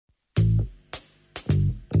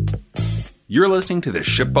You're listening to the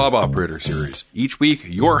ShipBob Operator Series. Each week,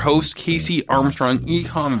 your host, Casey Armstrong,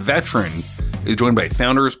 ecom veteran, is joined by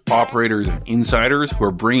founders, operators, and insiders who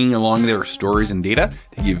are bringing along their stories and data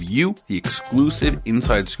to give you the exclusive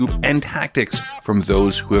inside scoop and tactics from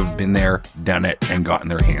those who have been there, done it, and gotten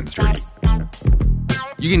their hands dirty.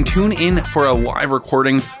 You can tune in for a live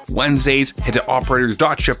recording Wednesdays. Head to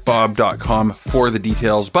operators.shipbob.com for the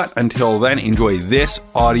details. But until then, enjoy this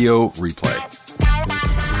audio replay.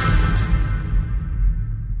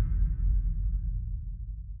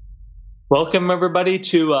 Welcome, everybody,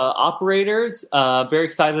 to Operators. Very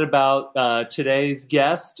excited about today's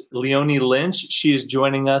guest, Leonie Lynch. She is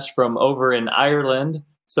joining us from over in Ireland.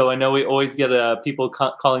 So I know we always get people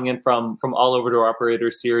calling in from all over to our Operator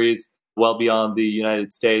series, well beyond the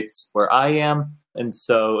United States where I am. And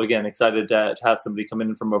so, again, excited to have somebody come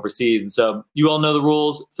in from overseas. And so you all know the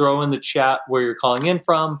rules. Throw in the chat where you're calling in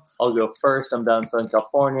from. I'll go first. I'm down in Southern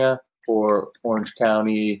California for Orange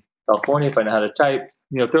County, California, if I know how to type.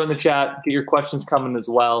 Throw in the chat, get your questions coming as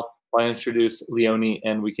well. I introduce Leonie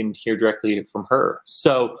and we can hear directly from her.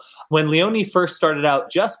 So when Leonie first started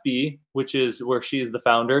out JustBe, which is where she is the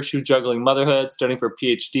founder, she was juggling motherhood, studying for a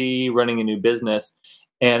PhD, running a new business.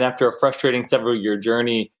 And after a frustrating several-year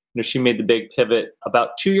journey, she made the big pivot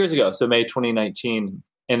about 2 years ago, so May 2019.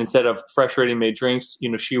 And instead of fresh ready-made drinks,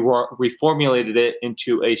 she reformulated it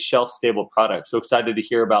into a shelf-stable product. So excited to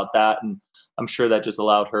hear about that. And I'm sure that just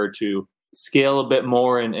allowed her to scale a bit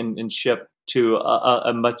more and ship to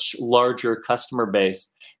a much larger customer base.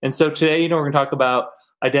 And so today, we're going to talk about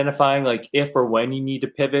identifying if or when you need to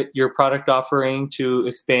pivot your product offering to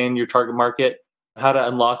expand your target market, how to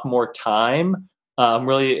unlock more time. I'm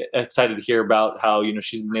really excited to hear about how,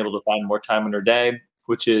 she's been able to find more time in her day,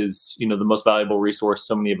 which is, the most valuable resource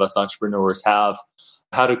so many of us entrepreneurs have.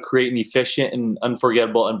 How to create an efficient and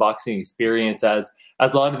unforgettable unboxing experience as a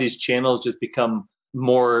lot of these channels just become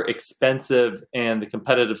more expensive and the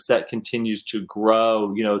competitive set continues to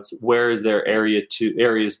grow. Where is there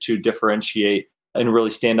areas to differentiate and really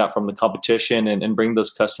stand out from the competition and bring those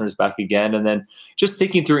customers back again. And then just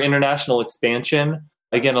thinking through international expansion.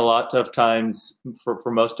 Again, a lot of times for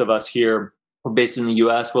most of us here, we're based in the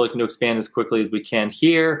US, we're looking to expand as quickly as we can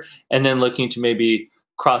here, and then looking to maybe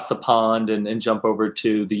cross the pond and jump over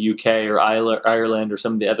to the UK or Ireland or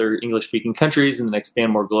some of the other English-speaking countries and then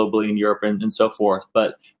expand more globally in Europe and so forth.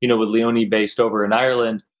 But, with Leonie based over in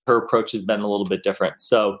Ireland, her approach has been a little bit different.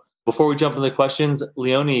 So before we jump into the questions,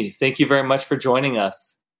 Leonie, thank you very much for joining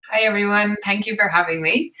us. Hi, everyone. Thank you for having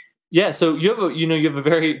me. Yeah, so you have a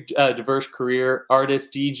very diverse career: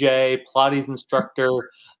 artist, DJ, Pilates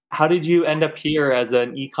instructor. How did you end up here as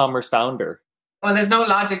an e-commerce founder? Well, there's no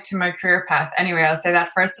logic to my career path. Anyway, I'll say that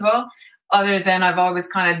first of all, other than I've always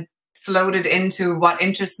kind of floated into what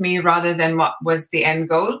interests me rather than what was the end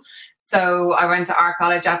goal. So I went to art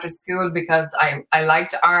college after school because I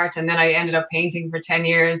liked art, and then I ended up painting for 10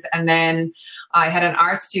 years. And then I had an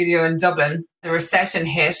art studio in Dublin. The recession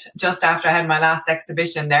hit just after I had my last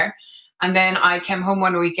exhibition there. And then I came home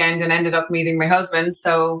one weekend and ended up meeting my husband.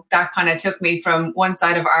 So that kind of took me from one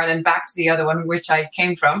side of Ireland back to the other one, which I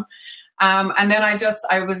came from. And then I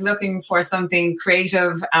was looking for something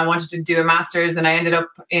creative. I wanted to do a master's, and I ended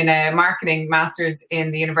up in a marketing master's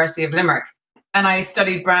in the University of Limerick. And I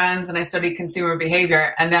studied brands and I studied consumer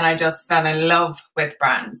behavior. And then I just fell in love with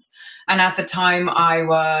brands. And at the time I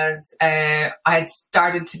had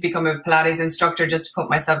started to become a Pilates instructor just to put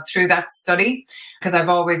myself through that study, because I've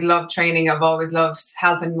always loved training. I've always loved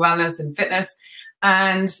health and wellness and fitness.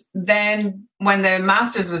 And then when the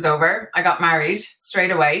master's was over, I got married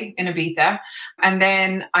straight away in Ibiza. And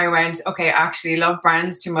then I went, okay, I actually love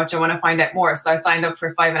brands too much. I want to find out more. So I signed up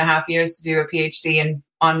for 5.5 years to do a PhD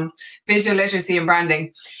on visual literacy and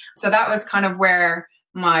branding. So that was kind of where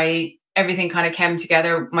everything kind of came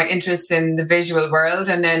together, my interest in the visual world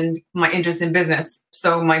and then my interest in business.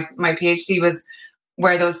 So my PhD was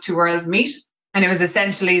where those two worlds meet. And it was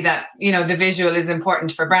essentially that, the visual is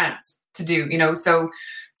important for brands to do,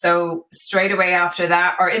 so straight away after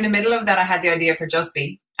that, or in the middle of that, I had the idea for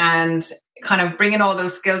JustBe, and kind of bringing all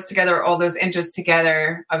those skills together, all those interests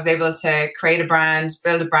together, I was able to create a brand,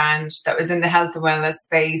 build a brand that was in the health and wellness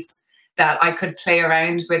space that I could play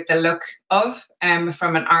around with the look of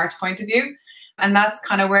from an art point of view. And that's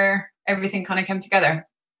kind of where everything kind of came together.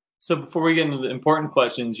 So before we get into the important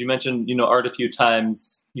questions, you mentioned, art a few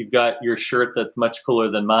times. You've got your shirt that's much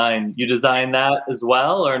cooler than mine. You designed that as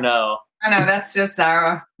well, or no? I know, that's just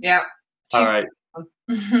Sarah. Yeah. All right.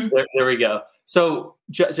 There we go. So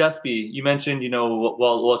JustBe, you mentioned,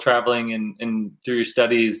 while traveling and through your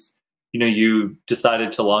studies, you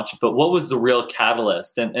decided to launch it. But what was the real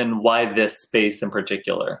catalyst and why this space in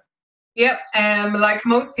particular? Yep. Like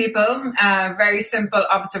most people, very simple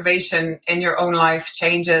observation in your own life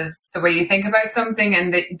changes the way you think about something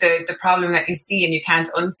and the problem that you see and you can't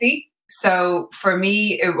unsee. So for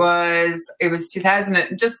me, it was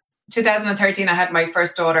 2013. I had my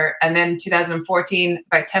first daughter, and then 2014,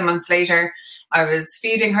 about 10 months later, I was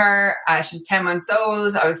feeding her. She was 10 months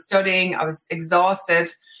old. I was studying. I was exhausted,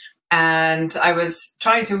 and I was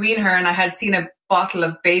trying to wean her. And I had seen a bottle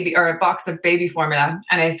of baby or a box of baby formula,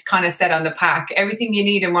 and it kind of said on the pack, everything you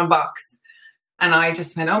need in one box. And I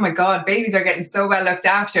just went, oh my God, babies are getting so well looked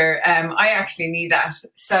after. I actually need that.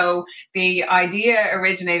 So the idea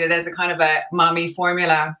originated as a kind of a mommy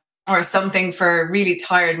formula or something for really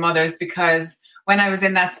tired mothers, because when I was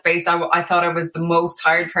in that space, I thought I was the most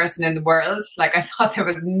tired person in the world. Like I thought there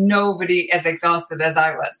was nobody as exhausted as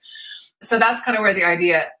I was. So that's kind of where the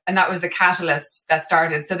idea, and that was the catalyst that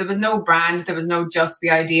started. So there was no brand, there was no Just Be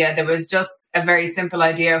idea. There was just a very simple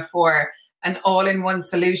idea for an all-in-one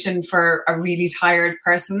solution for a really tired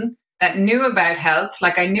person that knew about health.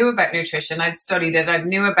 Like I knew about nutrition, I'd studied it, I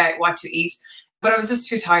knew about what to eat, but I was just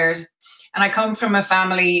too tired. And I come from a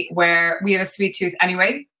family where we have a sweet tooth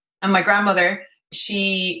anyway. And my grandmother,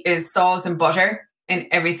 she is salt and butter in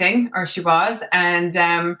everything, or she was. And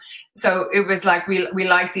so it was like we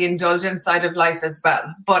like the indulgent side of life as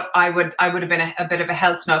well. But I would have been a bit of a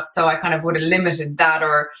health nut, so I kind of would have limited that,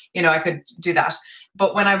 or I could do that.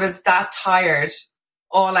 But when I was that tired,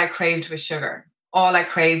 all I craved was sugar. All I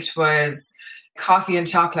craved was coffee and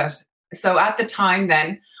chocolate. So at the time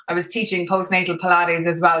then, I was teaching postnatal Pilates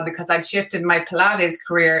as well, because I'd shifted my Pilates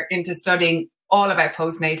career into studying all about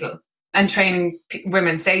postnatal and training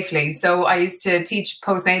women safely. So I used to teach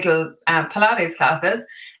postnatal Pilates classes,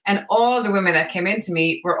 and all the women that came into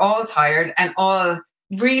me were all tired and all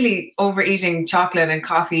really overeating chocolate and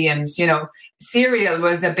coffee, and cereal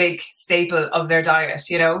was a big staple of their diet.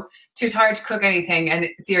 Too tired to cook anything, and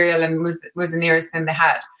cereal and was the nearest thing they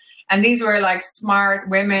had. And these were like smart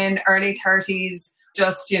women, early 30s,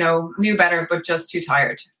 just knew better, but just too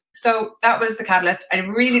tired. So that was the catalyst. I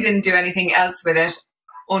really didn't do anything else with it,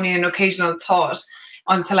 only an occasional thought,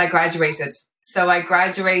 until I graduated. So I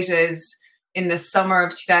graduated in the summer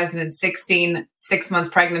of 2016, 6 months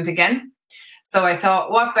pregnant again. So I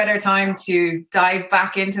thought, what better time to dive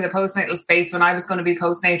back into the postnatal space when I was going to be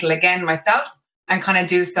postnatal again myself, and kind of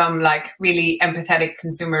do some like really empathetic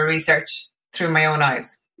consumer research through my own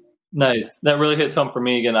eyes. Nice. That really hits home for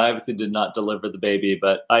me. Again, I obviously did not deliver the baby,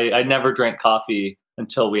 but I never drank coffee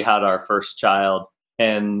until we had our first child.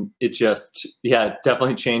 And it just,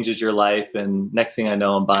 definitely changes your life. And next thing I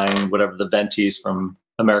know, I'm buying whatever the ventis from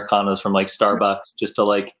Americanos from like Starbucks, just to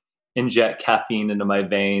like inject caffeine into my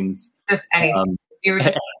veins. Just anything. You were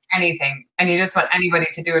just anything. And you just want anybody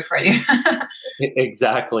to do it for you.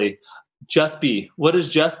 Exactly. Just Be. What does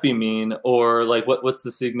Just Be mean? Or like what's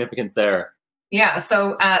the significance there? Yeah.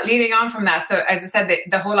 So leading on from that, so as I said,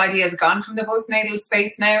 the whole idea has gone from the postnatal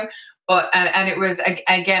space now. But and it was,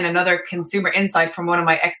 again, another consumer insight from one of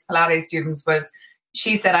my ex-Pilates students was,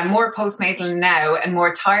 she said, I'm more postnatal now and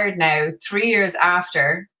more tired now 3 years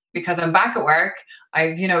after, because I'm back at work.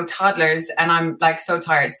 I've, toddlers, and I'm like so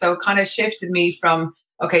tired. So it kind of shifted me from,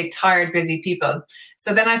 okay, tired, busy people.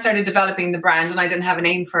 So then I started developing the brand, and I didn't have a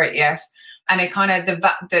name for it yet. And it kind of,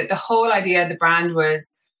 the whole idea of the brand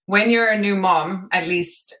was, when you're a new mom, at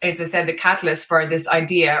least, as I said, the catalyst for this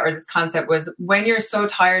idea or this concept was, when you're so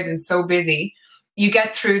tired and so busy, you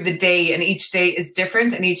get through the day, and each day is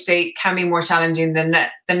different, and each day can be more challenging than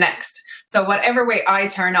the next. So whatever way I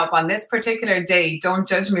turn up on this particular day, don't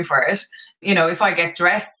judge me for it. If I get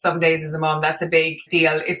dressed some days as a mom, that's a big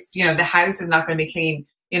deal. If, the house is not going to be clean,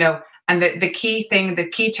 and the key thing, the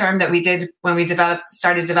key term that we did when we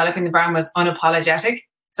started developing the brand was unapologetic.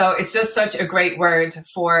 So it's just such a great word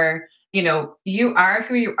for, you are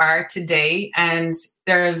who you are today, and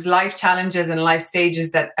there's life challenges and life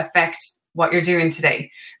stages that affect what you're doing today.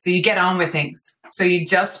 So you get on with things. So you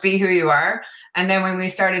just be who you are. And then when we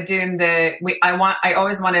started doing I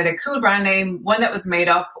always wanted a cool brand name, one that was made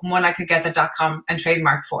up, one I could get the .com and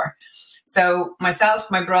trademark for. So myself,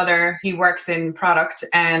 my brother, he works in product,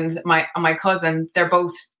 and my cousin, they're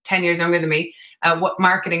both 10 years younger than me,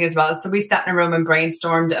 marketing as well. So we sat in a room and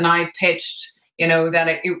brainstormed, and I pitched,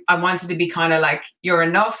 that I wanted to be kind of like, you're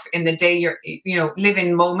enough in the day, you're, live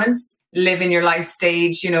in moments, live in your life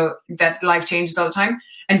stage, that life changes all the time,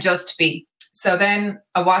 and just be. So then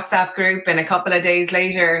a WhatsApp group, and a couple of days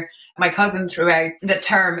later, my cousin threw out the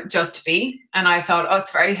term Just Be. And I thought, oh,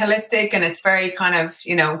 it's very holistic, and it's very kind of,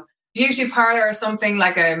 beauty parlor or something,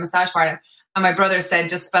 like a massage parlor. And my brother said,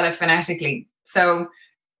 just spell it phonetically. So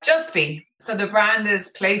Just Be. So the brand is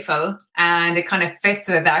playful and it kind of fits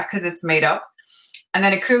with that because it's made up. And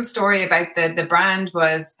then a cool story about the brand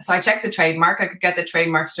was, so I checked the trademark. I could get the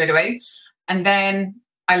trademark straight away. And then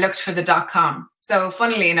I looked for the .com. So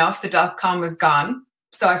funnily enough, the .com was gone.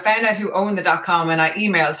 So I found out who owned the .com and I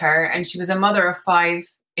emailed her, and she was a mother of 5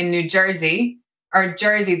 in New Jersey, or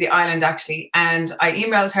Jersey, the island actually. And I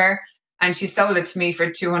emailed her and she sold it to me for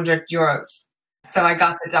 €200. So I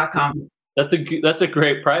got the .com. That's a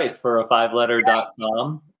great price for a 5-letter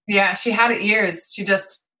 .com. Yeah, she had it years. She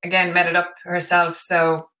just, again, made it up herself.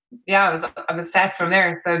 So yeah, I was set from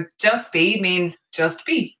there. So just be means just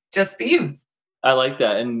be you. I like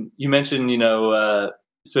that. And you mentioned,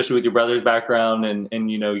 especially with your brother's background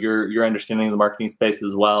and your understanding of the marketing space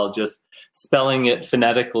as well, just spelling it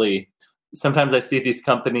phonetically. Sometimes I see these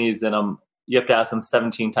companies and you have to ask them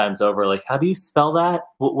 17 times over, like, how do you spell that?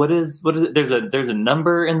 What is it? There's a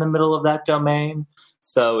number in the middle of that domain.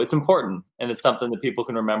 So it's important, and it's something that people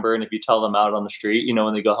can remember. And if you tell them out on the street,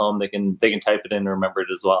 when they go home, they can type it in and remember it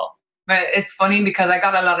as well. But it's funny because I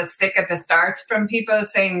got a lot of stick at the start from people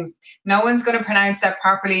saying, no one's going to pronounce that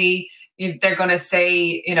properly. They're going to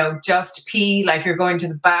say, just pee, like you're going to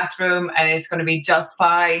the bathroom, and it's going to be just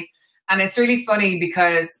pie. And it's really funny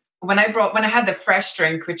because when I had the fresh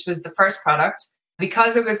drink, which was the first product,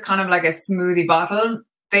 because it was kind of like a smoothie bottle,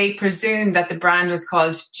 they presumed that the brand was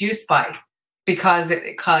called Juice Pie because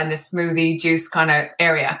it kind of smoothie juice kind of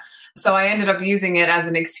area. So I ended up using it as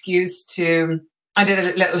an excuse I did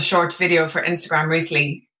a little short video for Instagram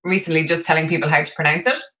recently just telling people how to pronounce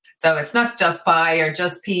it. So it's not just pie or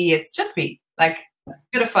just pee, it's just pee, like a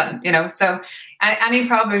bit of fun, So any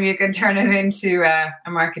problem, you can turn it into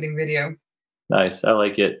a marketing video. Nice. I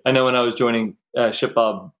like it. I know when I was joining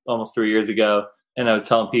ShipBob almost 3 years ago, and I was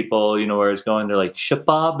telling people, where I was going, they're like,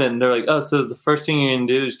 ShipBob? And they're like, oh, so the first thing you're going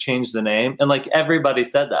to do is change the name? And like everybody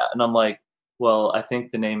said that. And I'm like, well, I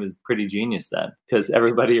think the name is pretty genius then, because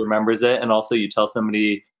everybody remembers it. And also you tell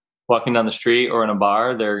somebody walking down the street or in a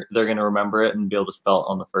bar, they're going to remember it and be able to spell it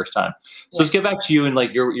on the first time. So let's get back to you and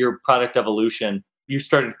like your product evolution. You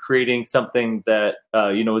started creating something that,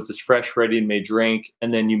 was this fresh, ready-made drink,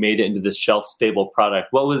 and then you made it into this shelf-stable product.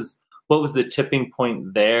 What was the tipping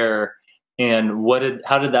point there, and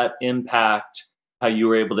how did that impact how you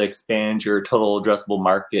were able to expand your total addressable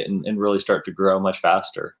market and really start to grow much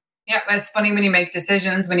faster? Yeah, it's funny when you make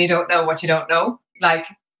decisions when you don't know what you don't know. Like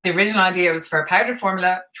the original idea was for a powdered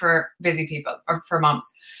formula for busy people or for moms.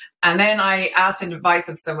 And then I asked advice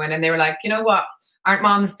of someone and they were like, you know what? Aren't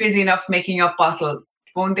moms busy enough making up bottles?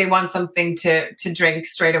 Won't they want something to drink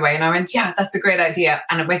straight away? And I went, yeah, that's a great idea.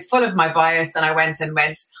 And it went full of my bias. And I went on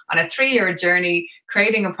a 3-year journey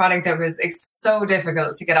creating a product that was so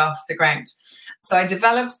difficult to get off the ground. So I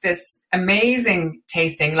developed this amazing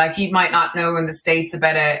tasting, like you might not know in the States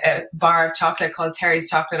about a bar of chocolate called Terry's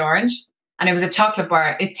Chocolate Orange. And it was a chocolate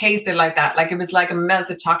bar. It tasted like that. Like it was like a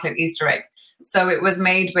melted chocolate Easter egg. So it was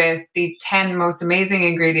made with the 10 most amazing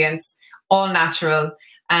ingredients, all natural.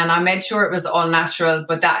 And I made sure it was all natural,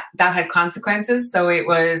 but that had consequences. So it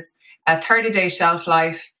was a 30-day shelf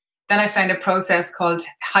life. Then I found a process called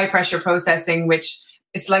high pressure processing, which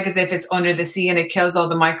it's like as if it's under the sea and it kills all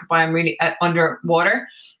the microbiome really underwater.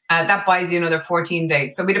 That buys you another 14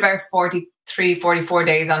 days. So we had about 43, 44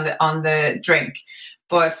 days on the drink,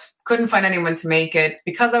 but couldn't find anyone to make it.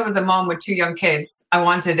 Because I was a mom with 2 young kids, I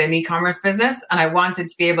wanted an e-commerce business and I wanted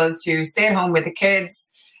to be able to stay at home with the kids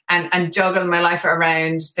and juggle my life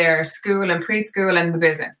around their school and preschool and the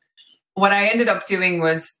business. What I ended up doing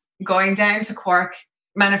was going down to Cork,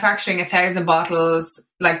 manufacturing 1,000 bottles,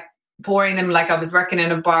 like pouring them like I was working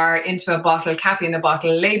in a bar into a bottle, capping the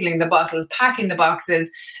bottle, labeling the bottle, packing the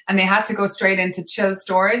boxes, and they had to go straight into chill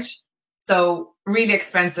storage. So really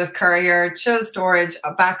expensive courier, chill storage,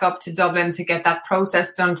 back up to Dublin to get that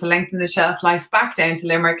process done to lengthen the shelf life, back down to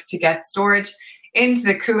Limerick to get storage, into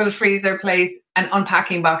the cool freezer place and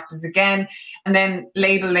unpacking boxes again, and then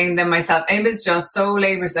labeling them myself. It was just so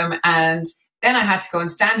laborsome. And then I had to go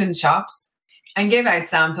and stand in shops and give out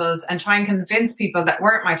samples and try and convince people that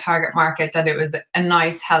weren't my target market that it was a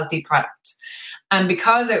nice, healthy product. And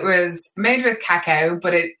because it was made with cacao,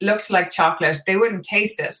 but it looked like chocolate, they wouldn't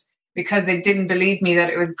taste it because they didn't believe me that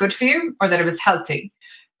it was good for you or that it was healthy.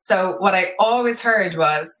 So what I always heard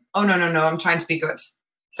was, oh, no, I'm trying to be good.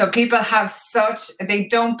 So people have they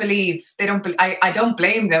don't believe, I don't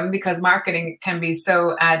blame them because marketing can be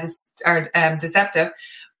so deceptive,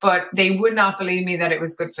 but they would not believe me that it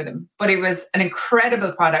was good for them. But it was an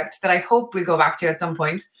incredible product that I hope we'll go back to at some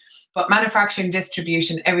point. But manufacturing,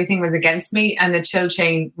 distribution, everything was against me, and the chill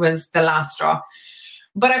chain was the last straw.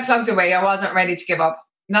 But I plugged away. I wasn't ready to give up.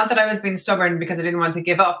 not that I was being stubborn because I didn't want to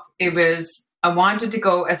give up. It was, I wanted to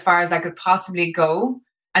go as far as I could possibly go.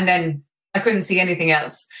 And then I couldn't see anything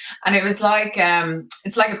else. And it was like,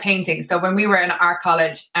 it's like a painting. So when we were in art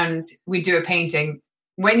college and we do a painting,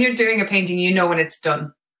 when you're doing a painting, you know when it's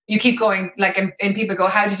done. You keep going, like, and people go,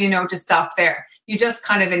 how did you know to stop there? You just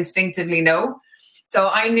kind of instinctively know. So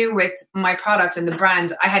I knew with my product and the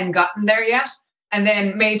brand, I hadn't gotten there yet. And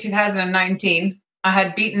then May 2019, I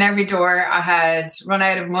had beaten every door. I had run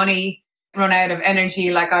out of money, run out of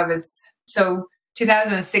energy. So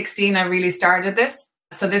 2016, I really started this.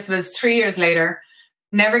 So this was 3 years later,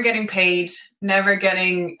 never getting paid, never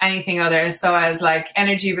getting anything other. So I was like,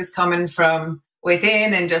 energy was coming from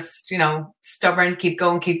within and just, stubborn, keep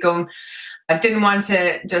going. I didn't want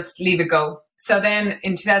to just leave it go. So then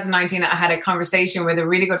in 2019, I had a conversation with a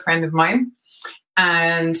really good friend of mine,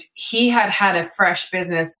 and he had a fresh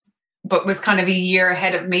business, but was kind of a year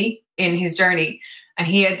ahead of me in his journey. And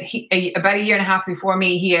about a year and a half before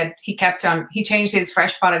me, he changed his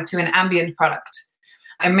fresh product to an ambient product.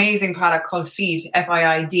 Amazing product called Feed,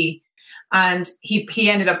 FIID. And he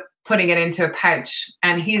ended up putting it into a pouch,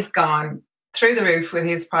 and he's gone through the roof with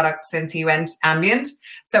his product since he went ambient.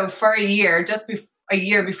 So for a year, a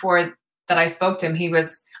year before that I spoke to him,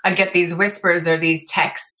 I'd get these whispers or these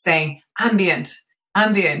texts saying, ambient,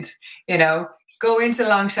 go into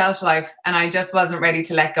long shelf life. And I just wasn't ready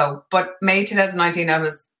to let go. But May 2019, I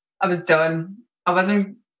was done. I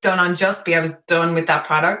wasn't done on Just Be. I was done with that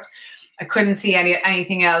product. I couldn't see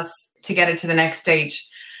anything else to get it to the next stage.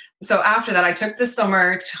 So after that, I took the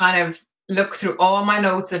summer to kind of look through all my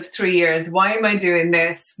notes of 3 years. Why am I doing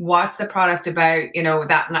this? What's the product about?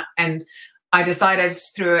 That. And I decided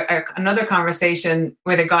through another conversation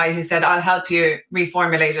with a guy who said, I'll help you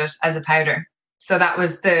reformulate it as a powder. So that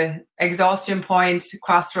was the exhaustion point,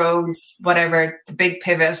 crossroads, whatever, the big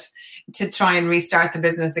pivot to try and restart the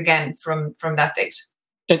business again from that date.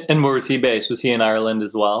 And where was he based? Was he in Ireland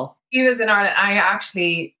as well? He was in Ireland.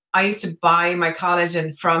 I used to buy my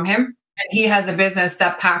collagen from him, and he has a business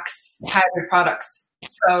that packs powdered products.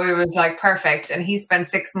 So it was like perfect. And he spent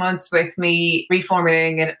 6 months with me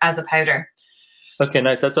reformulating it as a powder. Okay,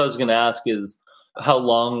 nice. That's what I was going to ask is how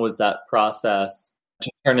long was that process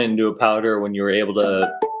to turn it into a powder when you were able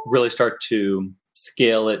to really start to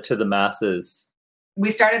scale it to the masses? We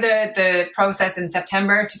started the process in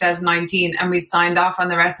September 2019, and we signed off on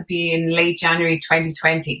the recipe in late January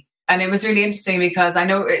 2020. And it was really interesting because I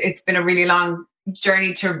know it's been a really long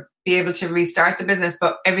journey to be able to restart the business,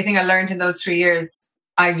 but everything I learned in those 3 years,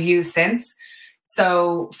 I've used since.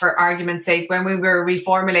 So for argument's sake, when we were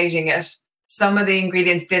reformulating it, some of the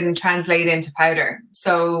ingredients didn't translate into powder.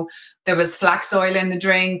 So there was flax oil in the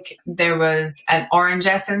drink. There was an orange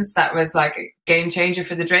essence that was like a game changer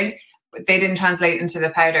for the drink, but they didn't translate into the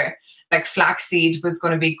powder. Like flaxseed was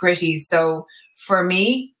going to be gritty. So for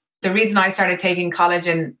me, the reason I started taking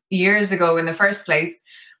collagen years ago in the first place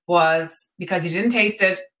was because you didn't taste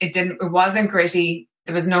it. It wasn't gritty.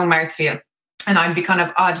 There was no mouthfeel. And I'd be kind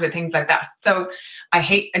of odd with things like that. So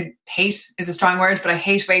hate is a strong word, but I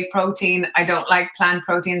hate whey protein. I don't like plant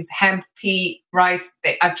proteins, hemp, pea, rice.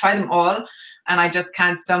 I've tried them all, and I just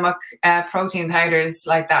can't stomach protein powders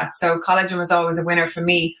like that. So collagen was always a winner for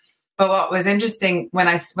me. But what was interesting when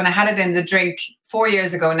I had it in the drink 4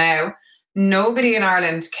 years ago now, nobody in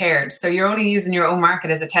Ireland cared. So you're only using your own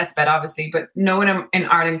market as a test bed, obviously, but no one in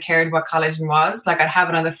Ireland cared what collagen was. Like I'd have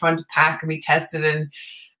it on the front pack and we tested it,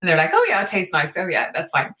 and they're like, oh yeah, it tastes nice. Oh yeah, that's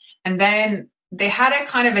fine. And then they had a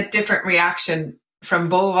kind of a different reaction from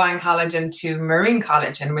bovine collagen to marine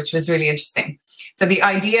collagen, which was really interesting. So the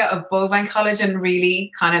idea of bovine collagen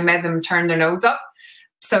really kind of made them turn their nose up.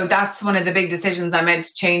 So that's one of the big decisions I made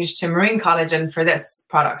to change to marine collagen for this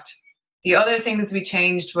product. The other things we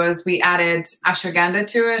changed was we added ashwagandha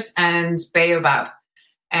to it and baobab.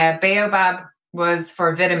 Baobab was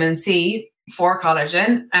for vitamin C for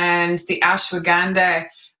collagen, and the ashwagandha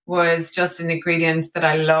was just an ingredient that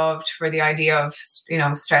I loved for the idea of,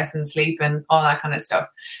 stress and sleep and all that kind of stuff.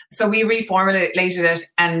 So we reformulated it.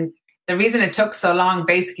 And the reason it took so long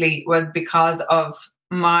basically was because of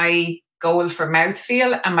my goal for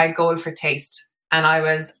mouthfeel and my goal for taste. And I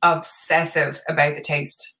was obsessive about the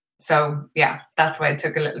taste. So yeah, that's why it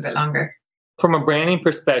took a little bit longer. From a branding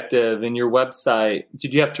perspective, in your website,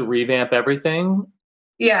 did you have to revamp everything?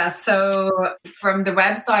 Yeah. So from the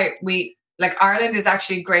website, Ireland is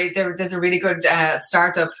actually great. There's a really good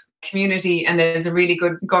startup community, and there's a really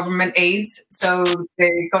good government aids. So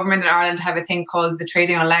the government in Ireland have a thing called the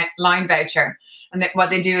Trading Online Voucher. And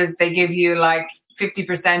what they do is they give you like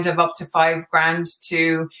 50% of up to $5,000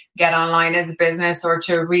 to get online as a business or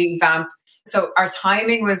to revamp So our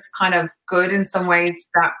timing was kind of good in some ways,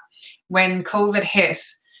 that when COVID hit,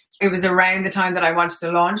 it was around the time that I wanted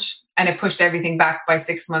to launch, and it pushed everything back by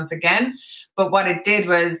 6 months again. But what it did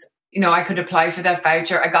was, I could apply for that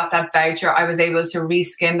voucher. I got that voucher. I was able to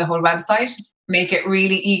reskin the whole website, make it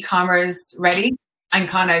really e-commerce ready, and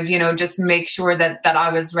kind of, just make sure that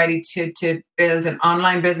I was ready to build an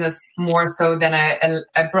online business more so than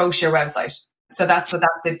a brochure website. So that's what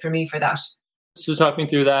that did for me for that. So talk me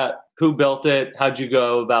through that. Who built it? How'd you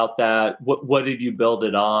go about that? What did you build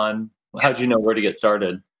it on? How'd you know where to get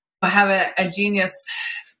started? I have a genius,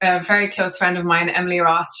 a very close friend of mine, Emily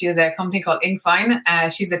Ross. She has a company called Inkfine.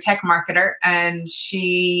 She's a tech marketer, and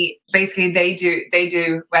she basically they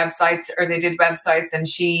do websites, or they did websites, and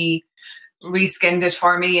she reskinned it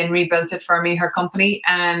for me and rebuilt it for me, her company.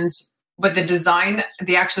 But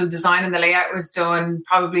the actual design and the layout was done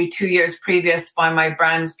probably 2 years previous by my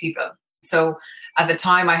brand people. So at the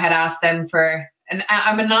time I had asked them and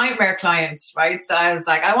I'm a nightmare client, right? So I was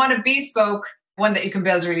like, I want a bespoke one that you can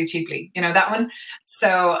build really cheaply, that one.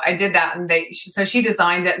 So I did that, and so she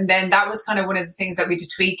designed it. And then that was kind of one of the things that we had to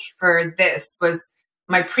tweak for this. Was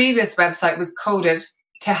my previous website was coded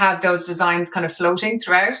to have those designs kind of floating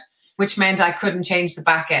throughout, which meant I couldn't change the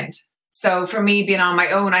back end. So for me being on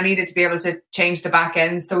my own, I needed to be able to change the back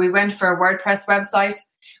end. So we went for a WordPress website.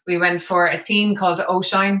 We went for a theme called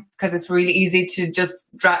Oshine, because it's really easy to just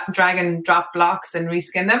drag and drop blocks and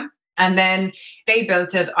reskin them. And then they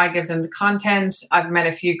built it. I give them the content. I've met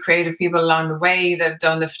a few creative people along the way that have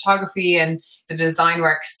done the photography and the design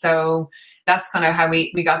work. So that's kind of how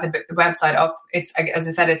we got the website up. It's, as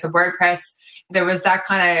I said, it's a WordPress. There was that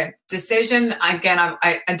kind of decision. Again,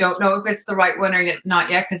 I don't know if it's the right one or not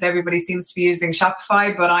yet, because everybody seems to be using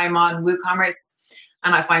Shopify, but I'm on WooCommerce,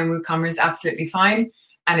 and I find WooCommerce absolutely fine.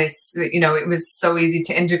 And it's, it was so easy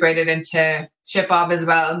to integrate it into ShipBob as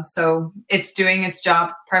well. So it's doing its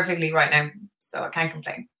job perfectly right now. So I can't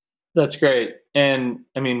complain. That's great. And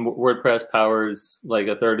I mean, WordPress powers like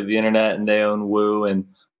a third of the internet, and they own Woo, and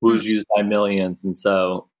Woo's used by millions. And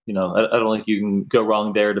so, I don't think you can go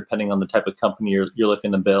wrong there, depending on the type of company you're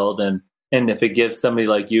looking to build. And if it gives somebody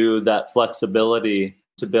like you that flexibility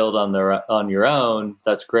to build on your own,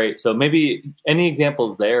 that's great. So maybe any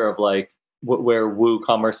examples there of like where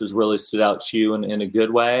WooCommerce has really stood out to you in a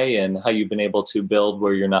good way, and how you've been able to build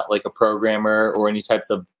where you're not like a programmer, or any types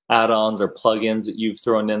of add-ons or plugins that you've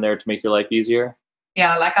thrown in there to make your life easier?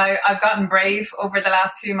 Yeah, like I've gotten brave over the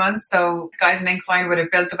last few months. So guys in Inkfine would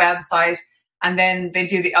have built the website, and then they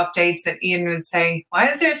do the updates, and Ian would say, why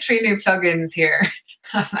is there 3 new plugins here?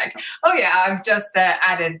 I'm like, oh yeah, I've just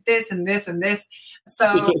added this and this and this.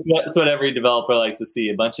 So that's what every developer likes to see,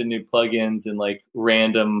 a bunch of new plugins and like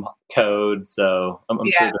random code. So I'm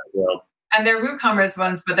sure they're thrilled. And they're WooCommerce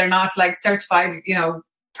ones, but they're not like certified,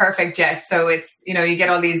 perfect yet. So it's, you get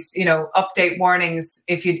all these, update warnings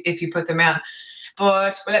if you put them in.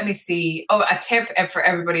 But let me see. Oh, a tip for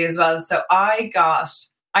everybody as well. So I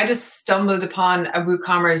just stumbled upon a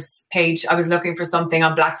WooCommerce page. I was looking for something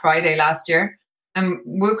on Black Friday last year. And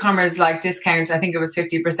WooCommerce like discount, I think it was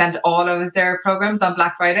 50% all of their programs on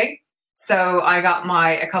Black Friday. So I got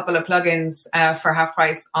a couple of plugins for half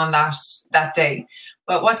price on that day.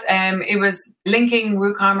 But it was linking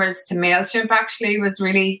WooCommerce to MailChimp actually is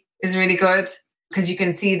really good, because you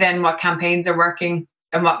can see then what campaigns are working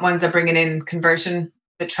and what ones are bringing in conversion.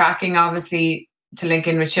 The tracking, obviously, to link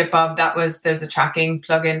in with ShipBob, there's a tracking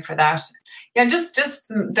plugin for that. Yeah, just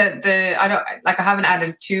I haven't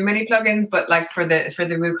added too many plugins, but like for the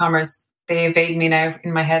WooCommerce, they evade me now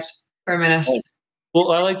in my head for a minute.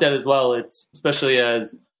 Well, I like that as well. It's especially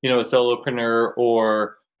as, a solopreneur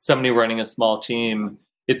or somebody running a small team,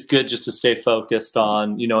 it's good just to stay focused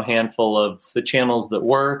on, a handful of the channels that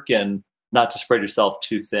work, and not to spread yourself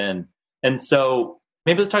too thin. And so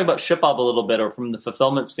maybe let's talk about ShipBob a little bit, or from the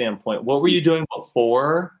fulfillment standpoint. What were you doing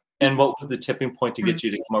before, and what was the tipping point to get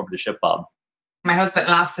you to come over to ShipBob? My husband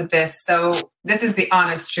laughs at this. So this is the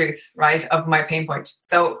honest truth, right, of my pain point.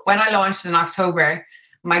 So when I launched in October,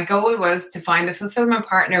 my goal was to find a fulfillment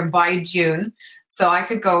partner by June, so I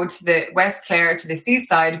could go to the West Clare, to the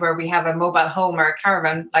seaside, where we have a mobile home or a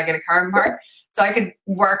caravan, like in a caravan park. So I could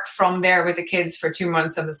work from there with the kids for 2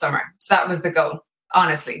 months of the summer. So that was the goal,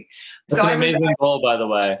 honestly. That's an amazing goal, by the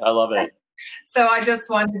way. I love it. So I just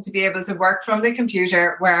wanted to be able to work from the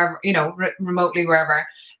computer wherever, remotely, wherever.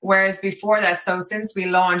 Whereas before that, so since we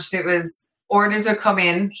launched, it was orders would come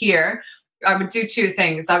in here. I would do 2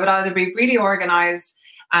 things. I would either be really organized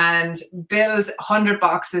and build 100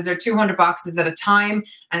 boxes or 200 boxes at a time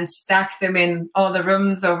and stack them in all the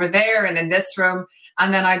rooms over there and in this room.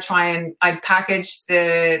 And then I'd package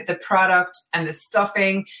the product and the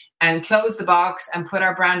stuffing and close the box and put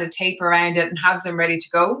our branded tape around it and have them ready to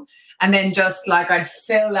go. And then just like I'd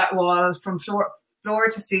fill that wall from floor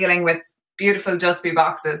to ceiling with beautiful Just Be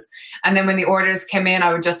boxes. And then when the orders came in,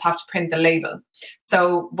 I would just have to print the label.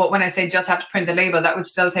 So, but when I say just have to print the label, that would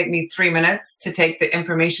still take me 3 minutes to take the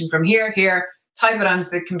information from here, type it onto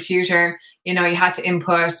the computer. You had to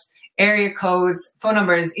input area codes, phone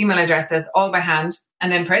numbers, email addresses, all by hand,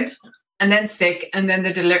 and then print and then stick. And then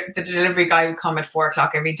the delivery guy would come at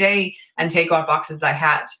 4:00 every day and take what boxes I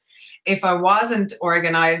had. If I wasn't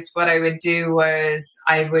organized, what I would do was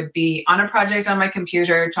I would be on a project on my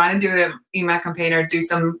computer, trying to do an email campaign or do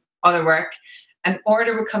some other work. An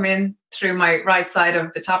order would come in through my right side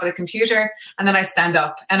of the top of the computer, and then I stand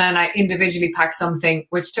up and then I individually pack something,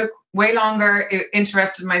 which took way longer. It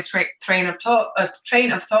interrupted my train of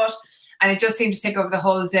thought, and it just seemed to take over the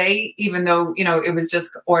whole day, even though it was just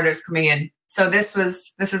orders coming in. So this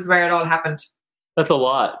is where it all happened. That's a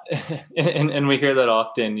lot. and we hear that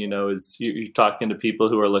often, is you're talking to people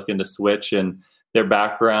who are looking to switch and their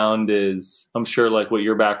background is, I'm sure, like what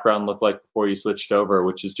your background looked like before you switched over,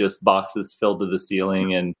 which is just boxes filled to the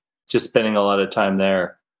ceiling and just spending a lot of time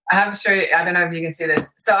there. I have to show you, I don't know if you can see this.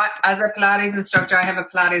 So as a Pilates instructor, I have a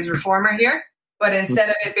Pilates reformer here, but instead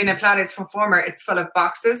of it being a Pilates reformer, it's full of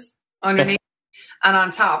boxes underneath and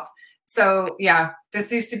on top. So yeah,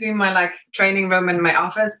 this used to be my training room in my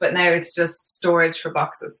office, but now it's just storage for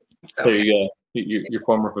boxes. So there you go, your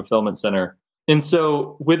former fulfillment center. And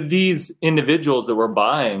so with these individuals that were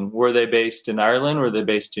buying, were they based in Ireland? Were they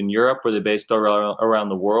based in Europe? Were they based around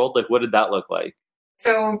the world? Like, what did that look like?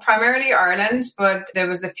 So primarily Ireland, but there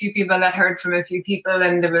was a few people that heard from a few people,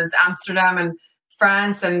 and there was Amsterdam and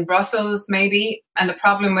France and Brussels maybe. And the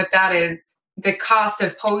problem with that is the cost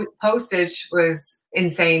of postage was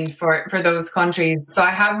insane for those countries. So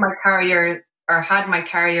I had my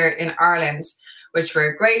carrier in Ireland, which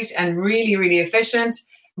were great and really, really efficient.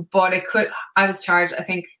 But I was charged, I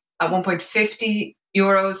think, at one point €50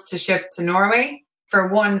 to ship to Norway for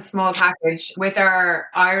one small package. With our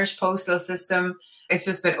Irish postal system, it's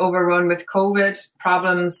just been overrun with COVID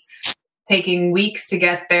problems, taking weeks to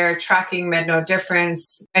get there, tracking made no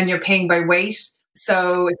difference, and you're paying by weight.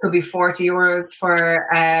 So it could be €40 for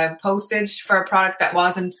postage for a product that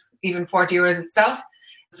wasn't even €40 itself.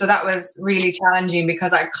 So that was really challenging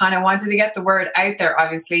because I kind of wanted to get the word out there,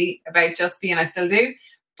 obviously, about Just Be, and I still do,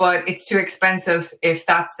 but it's too expensive if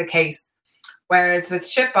that's the case. Whereas with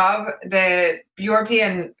ShipBob, the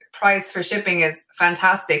European price for shipping is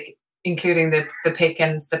fantastic, including the pick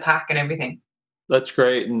and the pack and everything. That's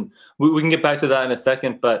great. And we can get back to that in a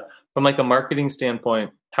second, but from a marketing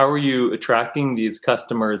standpoint, how are you attracting these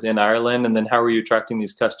customers in Ireland? And then how are you attracting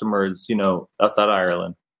these customers, outside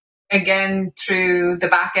Ireland? Again, through the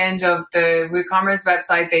back end of the WooCommerce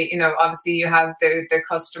website, obviously you have the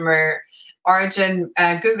customer origin,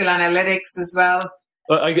 Google Analytics as well.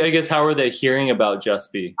 I guess, how are they hearing about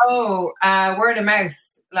Just Be? Word of mouth.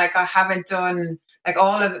 I haven't done,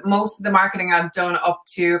 most of the marketing I've done up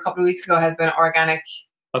to a couple of weeks ago has been organic.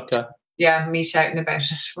 Okay. Yeah, me shouting about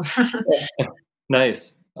it.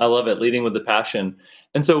 Nice. I love it. Leading with the passion.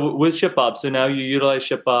 And so with ShipBob, so now you utilize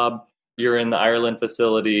ShipBob, you're in the Ireland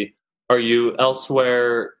facility. Are you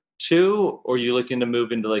elsewhere too? Or are you looking to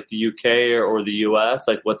move into the UK or the US?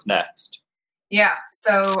 What's next? Yeah,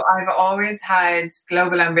 so I've always had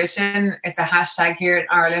global ambition. It's a hashtag here in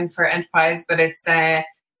Ireland for enterprise, but it's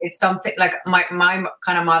something my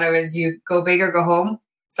kind of motto is you go big or go home.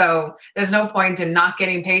 So there's no point in not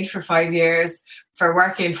getting paid for 5 years, for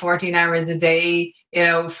working 14 hours a day,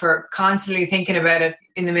 for constantly thinking about it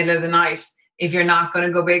in the middle of the night, if you're not going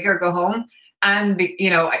to go big or go home. And,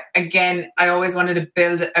 again, I always wanted to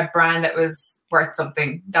build a brand that was worth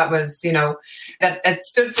something, that was, that it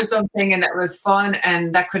stood for something and that was fun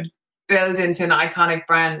and that could build into an iconic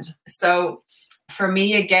brand. So for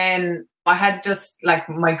me, again, I had just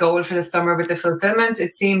my goal for the summer with the fulfillment.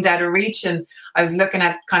 It seemed out of reach, and I was looking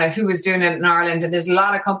at kind of who was doing it in Ireland, and there's a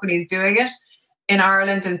lot of companies doing it in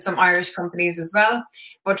Ireland and some Irish companies as well.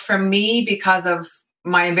 But for me, because of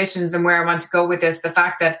my ambitions and where I want to go with this, the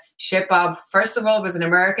fact that ShipBob, first of all, was an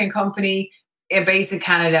American company based in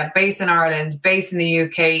Canada, based in Ireland, based in the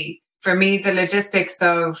UK. For me, the logistics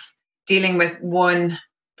of dealing with one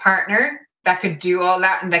partner that could do all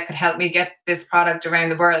that and that could help me get this product around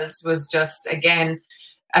the world was just, again,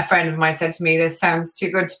 a friend of mine said to me, this sounds too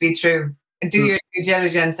good to be true. do your due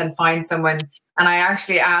diligence and find someone. And I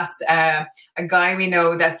actually asked a guy we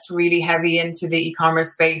know that's really heavy into the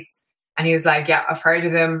e-commerce space. And he was like, yeah, I've heard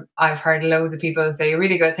of them. I've heard loads of people say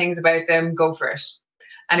really good things about them. Go for it.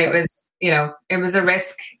 And it was, it was a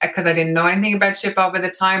risk because I didn't know anything about ShipBob at the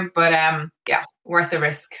time, but yeah, worth the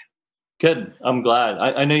risk. Good. I'm glad.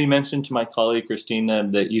 I know you mentioned to my colleague, Christina,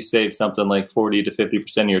 that you save something like 40 to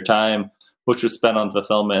 50% of your time, which was spent on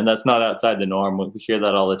fulfillment. And that's not outside the norm. We hear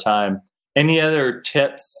that all the time. Any other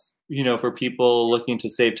tips, for people looking to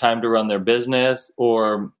save time to run their business?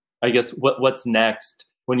 Or I guess what's next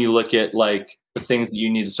when you look at like the things that you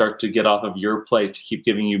need to start to get off of your plate to keep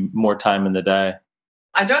giving you more time in the day?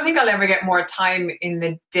 I don't think I'll ever get more time in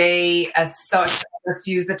the day as such. I'll just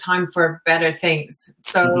use the time for better things.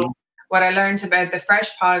 So what I learned about the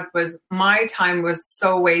fresh product was my time was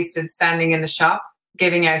so wasted standing in the shop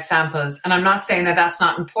giving out samples. And I'm not saying that that's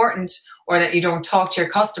not important or that you don't talk to your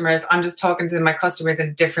customers. I'm just talking to my customers in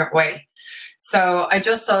a different way. So I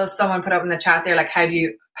just saw someone put up in the chat there, like, how do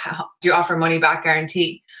you offer money back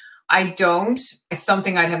guarantee? I don't. It's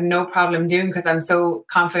something I'd have no problem doing because I'm so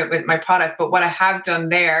confident with my product. But what I have done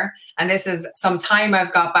there, and this is some time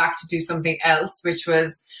I've got back to do something else, which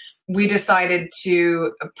was we decided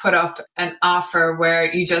to put up an offer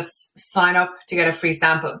where you just sign up to get a free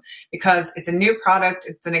sample because it's a new product.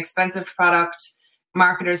 It's an expensive product.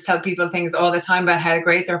 Marketers tell people things all the time about how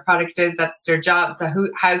great their product is. That's their job. So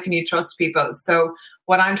how can you trust people? So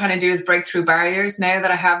what I'm trying to do is break through barriers now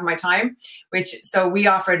that I have my time, so we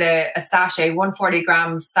offered a sachet,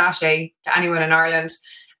 140-gram sachet to anyone in Ireland.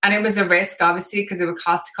 And it was a risk, obviously, because it would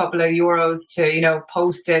cost a couple of euros to,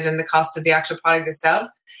 post it and the cost of the actual product itself.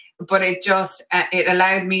 But it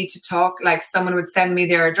allowed me to talk, like someone would send me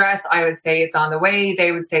their address. I would say it's on the way.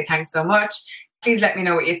 They would say, thanks so much. Please let me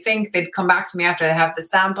know what you think. They'd come back to me after they have the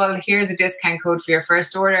sample. Here's a discount code for your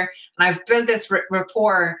first order. And I've built this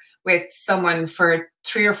rapport with someone for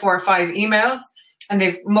 3 or 4 or 5 emails.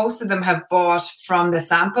 And most of them have bought from the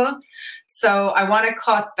sample. So I want to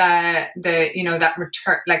cut that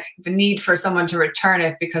return, like the need for someone to return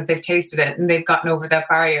it because they've tasted it and they've gotten over that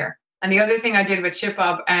barrier. And the other thing I did with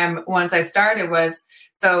ShipBob once I started was,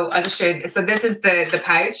 so I'll just show you. So this is the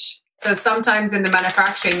pouch. So sometimes in the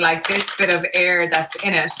manufacturing, like this bit of air that's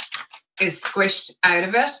in it is squished out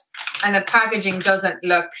of it. And the packaging doesn't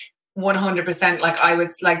look 100% like I would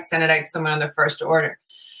like to send it out to someone on their first order.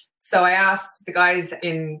 So I asked the guys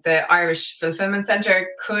in the Irish Fulfillment Centre,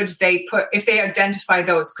 if they identify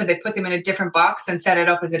those, could they put them in a different box and set it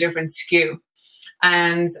up as a different SKU?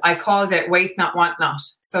 And I called it Waste Not, Want Not.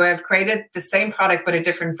 So I've created the same product, but a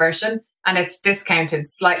different version. And it's discounted,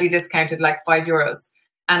 slightly discounted, like €5.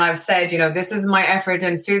 And I've said, this is my effort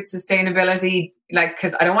in food sustainability,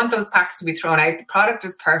 because I don't want those packs to be thrown out. The product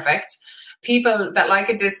is perfect. People that like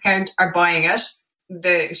a discount are buying it.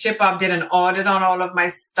 The ShipBob did an audit on all of my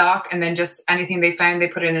stock, and then just anything they found, they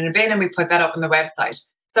put it in a bin, and we put that up on the website.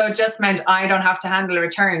 So it just meant I don't have to handle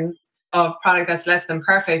returns of product that's less than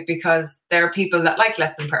perfect because there are people that like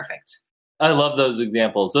less than perfect. I love those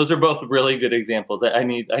examples. Those are both really good examples. I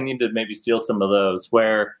need to maybe steal some of those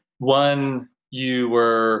where one, you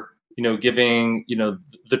were, giving,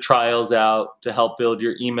 the trials out to help build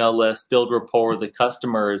your email list, build rapport with the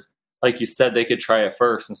customers. Like you said, they could try it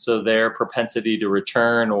first. And so their propensity to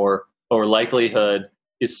return or likelihood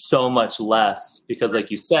is so much less because,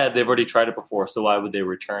 like you said, they've already tried it before. So why would they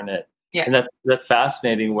return it? Yeah. And that's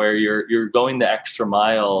fascinating where you're going the extra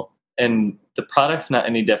mile and the product's not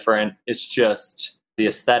any different. It's just the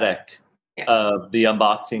aesthetic of the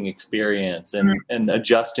unboxing experience and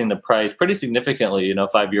adjusting the price pretty significantly,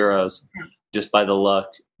 €5 just by the look,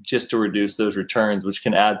 just to reduce those returns, which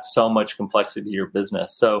can add so much complexity to your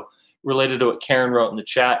business. So related to what Karen wrote in the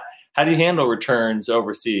chat, how do you handle returns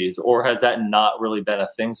overseas, or has that not really been a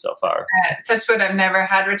thing so far? Touch wood, I've never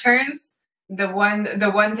had returns. The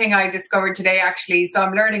one thing I discovered today, actually, so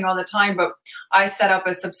I'm learning all the time, but I set up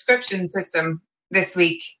a subscription system this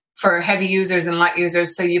week for heavy users and light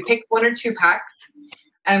users. So you pick 1 or 2 packs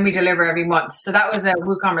and we deliver every month. So that was a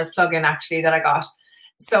WooCommerce plugin actually that I got.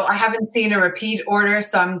 So I haven't seen a repeat order.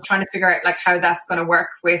 So I'm trying to figure out how that's going to work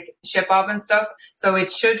with ShipBob and stuff. So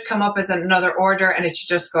it should come up as another order and it should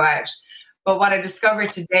just go out. But what I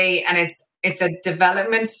discovered today, and it's a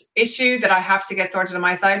development issue that I have to get sorted on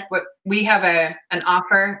my side. But we have an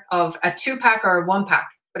offer of a 2-pack or a 1-pack,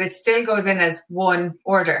 but it still goes in as one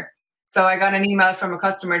order. So I got an email from a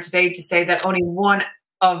customer today to say that only 1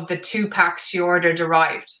 of the 2 packs she ordered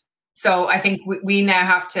arrived. So I think we now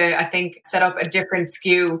have to, set up a different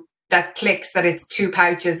SKU that clicks that it's 2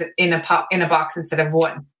 pouches in a box instead of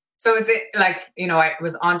 1. So I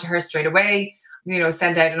was onto her straight away.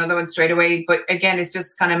 send out another one straight away. But again, it's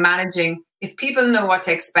just kind of managing. If people know what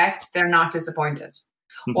to expect, they're not disappointed.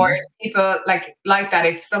 Mm-hmm. Or if people like that,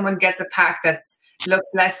 if someone gets a pack that's looks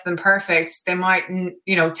less than perfect, they might,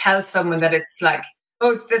 tell someone that it's like,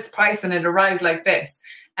 oh, it's this price and it arrived like this.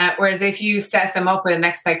 Whereas if you set them up with an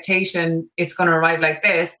expectation, it's going to arrive like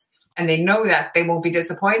this, and they know that, they won't be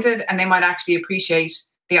disappointed, and they might actually appreciate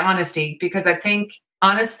the honesty, because I think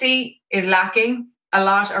honesty is lacking a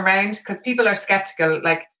lot around, because people are skeptical,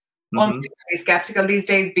 like unbelievably skeptical these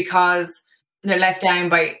days, because they're let down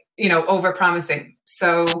by, over promising.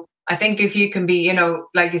 So I think if you can be,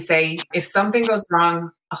 like you say, if something goes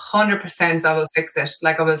wrong, 100% I will fix it.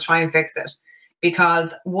 Like I will try and fix it,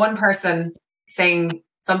 because one person saying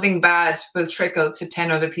something bad will trickle to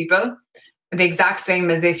 10 other people. The exact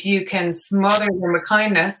same as if you can smother them with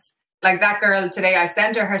kindness. Like that girl today, I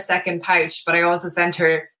sent her second pouch, but I also sent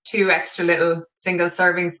her 2 extra little single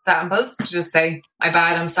serving samples to just say, my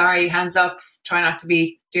bad, I'm sorry, hands up, try not to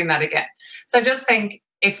be doing that again. So I just think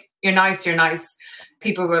if you're nice, you're nice.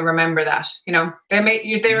 People will remember that, they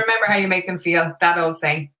remember how you make them feel, that old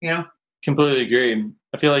saying, Completely agree.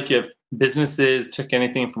 I feel like if businesses took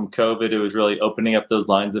anything from COVID, it was really opening up those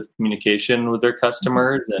lines of communication with their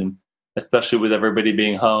customers. And especially with everybody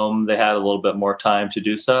being home, they had a little bit more time to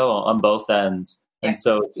do so on both ends. Yeah. And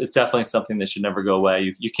so it's definitely something that should never go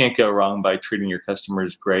away. You can't go wrong by treating your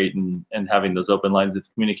customers great and having those open lines of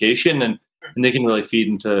communication, and they can really feed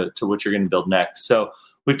into what you're going to build next. So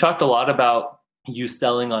we've talked a lot about you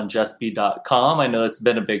selling on justbe.com. I know it's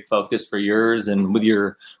been a big focus for yours and with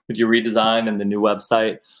your redesign and the new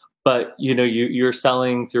website, but you're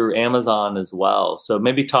selling through Amazon as well. So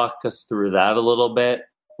maybe talk us through that a little bit,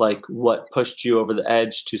 like what pushed you over the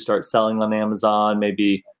edge to start selling on Amazon?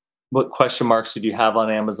 Maybe what question marks did you have on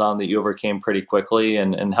Amazon that you overcame pretty quickly,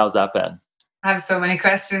 and how's that been? I have so many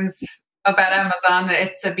questions about Amazon.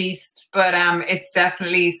 It's a beast, but it's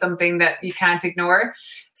definitely something that you can't ignore.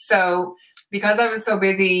 So because I was so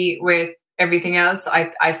busy with everything else,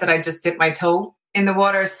 I said I just dipped my toe in the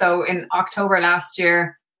water. So in October last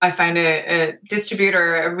year, I found a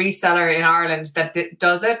distributor, a reseller in Ireland that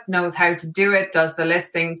does it, knows how to do it, does the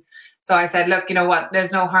listings. So I said, look, you know what?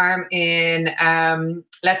 There's no harm in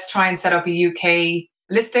let's try and set up a UK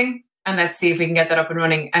listing, and let's see if we can get that up and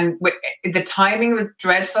running. And the timing was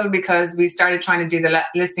dreadful, because we started trying to do the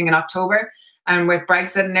listing in October, and with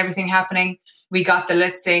Brexit and everything happening, we got the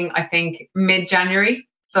listing, I think, mid-January.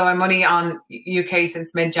 So I'm only on UK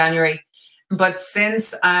since mid-January. But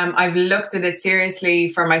since I've looked at it seriously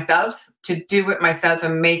for myself, to do it myself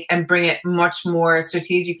and bring it much more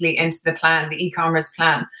strategically into the plan, the e-commerce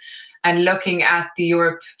plan, and looking at the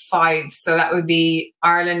Europe 5. So that would be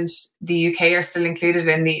Ireland, the UK are still included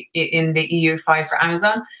in the EU 5 for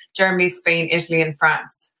Amazon, Germany, Spain, Italy, and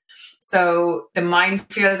France. So the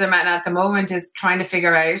minefield I'm at the moment is trying to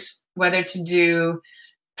figure out whether to do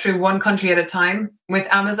through one country at a time with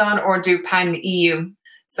Amazon or do pan-EU.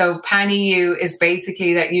 So pan-EU is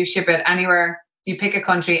basically that you ship it anywhere, you pick a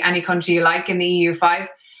country, any country you like in the EU5,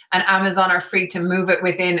 and Amazon are free to move it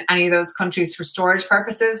within any of those countries for storage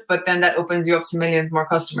purposes, but then that opens you up to millions more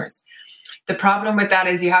customers. The problem with that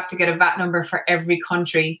is you have to get a VAT number for every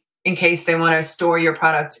country in case they want to store your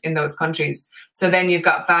product in those countries. So then you've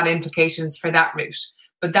got VAT implications for that route.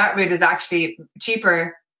 But that route is actually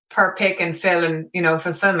cheaper per pick and fill and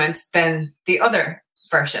fulfillment than the other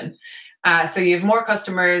version. So you have more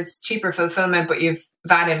customers, cheaper fulfillment, but you've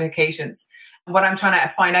VAT implications. What I'm trying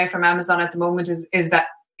to find out from Amazon at the moment is that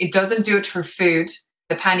it doesn't do it for food,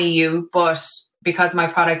 the pan-EU, but because my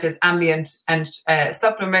product is ambient and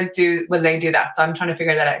supplement, will they do that? So I'm trying to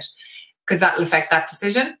figure that out, because that will affect that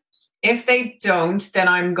decision. If they don't, then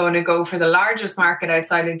I'm going to go for the largest market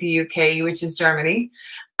outside of the UK, which is Germany.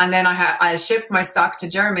 And then I ship my stock to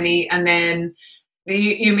Germany, and then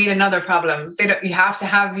you meet another problem. You have to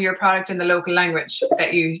have your product in the local language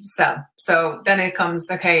that you sell. So then it comes,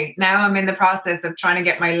 okay, now I'm in the process of trying to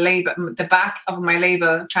get my label, the back of my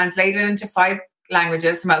label translated into 4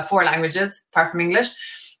 languages, apart from English,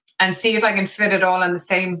 and see if I can fit it all on the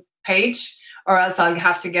same page, or else I'll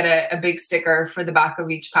have to get a big sticker for the back of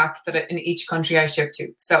each pack that in each country I ship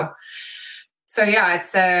to. So yeah,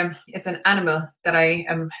 it's an animal that I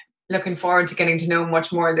am looking forward to getting to know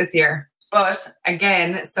much more this year. But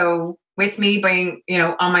again, so with me being,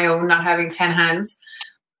 on my own, not having 10 hands,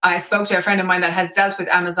 I spoke to a friend of mine that has dealt with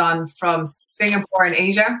Amazon from Singapore and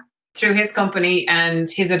Asia through his company. And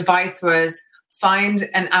his advice was find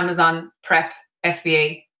an Amazon prep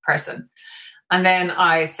FBA person. And then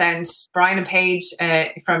I sent Brian and Paige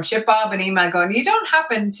from ShipBob an email going, you don't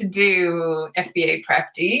happen to do FBA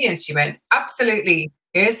prep, do you? And she went, absolutely.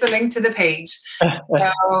 Here's the link to the page.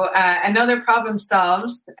 So another problem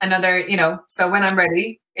solved. Another, so when I'm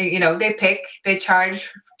ready, they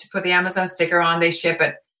charge to put the Amazon sticker on, they ship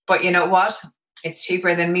it. But you know what? It's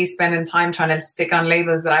cheaper than me spending time trying to stick on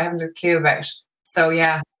labels that I haven't a clue about. So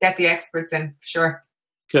yeah, get the experts in, for sure.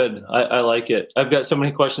 Good. I like it. I've got so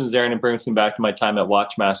many questions there, and it brings me back to my time at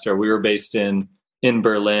Watchmaster. We were based in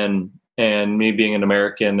Berlin, and me being an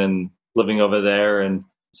American and living over there, and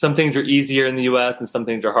some things are easier in the US and some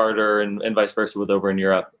things are harder, and vice versa with over in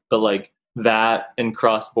Europe. But like that and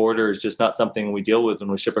cross-border is just not something we deal with when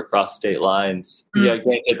we ship across state lines. Mm-hmm. Yeah,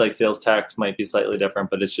 granted, like sales tax might be slightly different,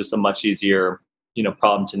 but it's just a much easier,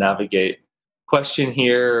 problem to navigate. Question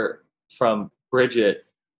here from Bridget.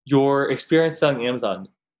 Your experience selling Amazon,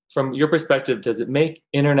 from your perspective, does it make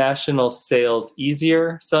international sales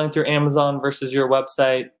easier selling through Amazon versus your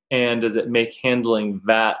website? And does it make handling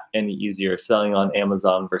VAT any easier selling on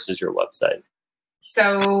Amazon versus your website?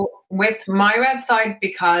 So with my website,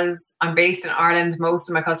 because I'm based in Ireland, most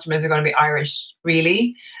of my customers are going to be Irish,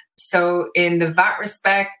 really. So in the VAT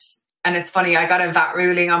respect, and it's funny, I got a VAT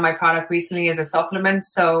ruling on my product recently as a supplement.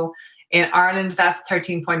 So in Ireland, that's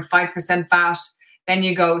 13.5% VAT. Then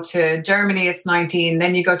you go to Germany, it's 19.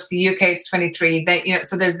 Then you go to the UK, it's 23. Then,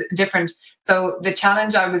 so there's different. So the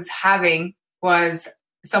challenge I was having was,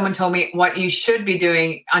 someone told me what you should be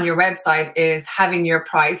doing on your website is having your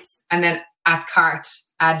price and then at cart,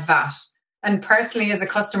 add VAT. And personally, as a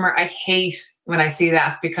customer, I hate when I see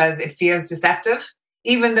that because it feels deceptive.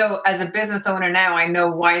 Even though as a business owner now, I know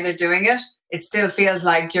why they're doing it, it still feels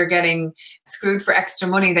like you're getting screwed for extra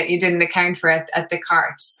money that you didn't account for at the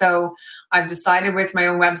cart. So I've decided with my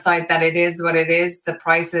own website that it is what it is, the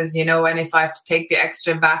prices, and if I have to take the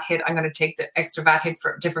extra VAT hit, I'm going to take the extra VAT hit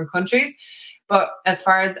for different countries. But as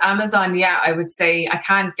far as Amazon, yeah, I would say I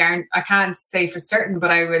can't say for certain, but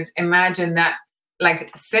I would imagine that, like,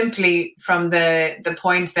 simply from the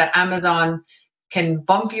point that Amazon can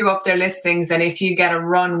bump you up their listings, and if you get a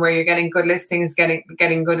run where you're getting good listings,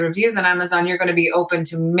 getting good reviews on Amazon, you're going to be open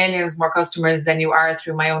to millions more customers than you are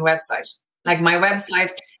through my own website. Like, my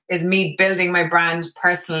website is me building my brand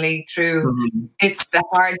personally through. Mm-hmm. It's the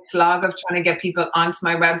hard slog of trying to get people onto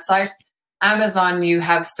my website. Amazon, you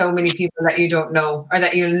have so many people that you don't know or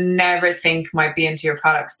that you'll never think might be into your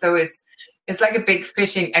product. So it's like a big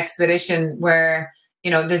fishing expedition where,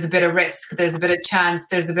 there's a bit of risk, there's a bit of chance,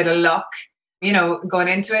 there's a bit of luck, going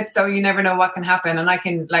into it. So you never know what can happen. And I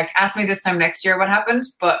can, ask me this time next year what happened,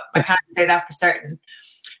 but I can't say that for certain.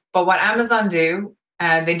 But what Amazon do,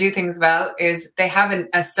 they do things well, is they have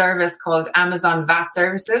a service called Amazon VAT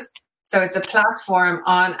Services. So it's a platform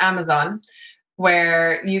on Amazon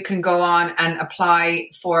where you can go on and apply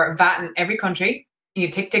for VAT in every country. You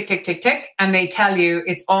tick, tick, tick, tick, tick, and they tell you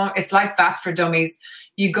it's like VAT for dummies.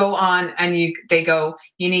 You go on and they go,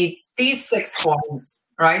 you need these 6 forms,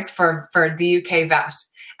 right, for the UK VAT.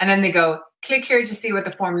 And then they go, click here to see what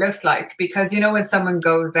the form looks like. Because, when someone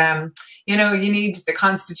goes, you need the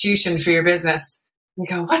Constitution for your business. You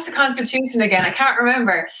go, what's the Constitution again? I can't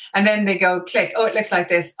remember. And then they go, click, oh, it looks like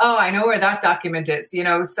this. Oh, I know where that document is,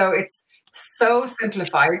 So it's so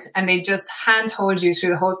simplified, and they just handhold you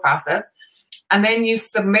through the whole process. And then you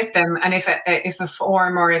submit them. And if a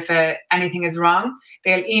form or if anything is wrong,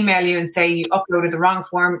 they'll email you and say you uploaded the wrong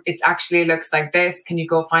form. It actually looks like this. Can you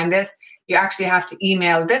go find this? You actually have to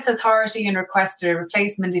email this authority and request a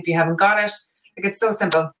replacement if you haven't got it. It's so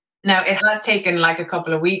simple. Now, it has taken a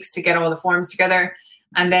couple of weeks to get all the forms together.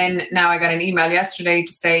 And then now I got an email yesterday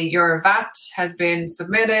to say your VAT has been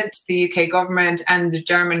submitted to the UK government and the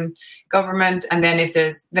German government. And then if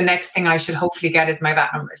there's the next thing I should hopefully get is my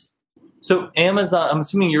VAT numbers. So Amazon, I'm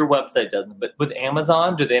assuming your website doesn't, but with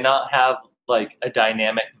Amazon, do they not have a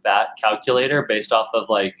dynamic VAT calculator based off of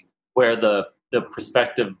where the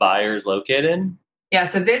prospective buyer is located? Yeah,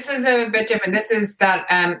 so this is a bit different. This is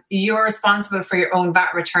that you're responsible for your own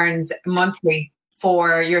VAT returns monthly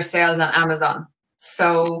for your sales on Amazon.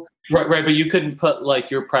 So right, but you couldn't put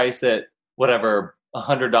your price at whatever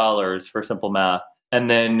 $100 for simple math,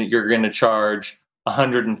 and then you're going to charge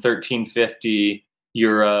 €113.50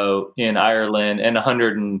 in Ireland and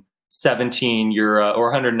 €117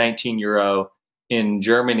 or €119 in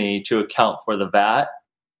Germany to account for the VAT.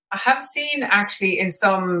 I have seen actually in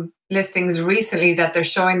some listings recently that they're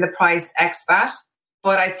showing the price ex VAT,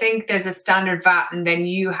 but I think there's a standard VAT, and then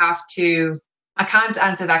you have to. I can't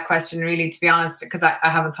answer that question really, to be honest, because I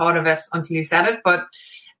haven't thought of it until you said it, but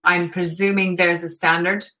I'm presuming there's a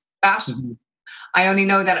standard VAT. Mm-hmm. I only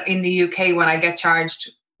know that in the UK, when I get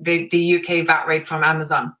charged the UK VAT rate from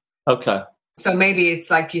Amazon. Okay. So maybe it's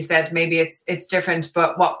like you said, maybe it's different.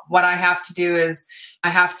 But what I have to do is I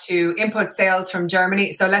have to input sales from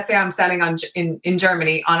Germany. So let's say I'm selling in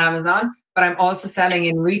Germany on Amazon, but I'm also selling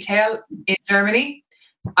in retail in Germany.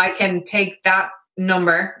 I can take that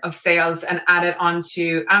number of sales and add it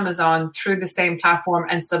onto Amazon through the same platform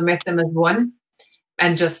and submit them as one,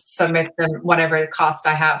 and just submit them whatever cost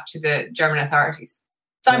I have to the German authorities.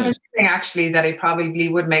 So I'm presuming actually that it probably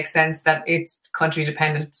would make sense that it's country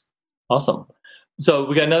dependent. Awesome. So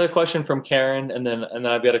we got another question from Karen, and then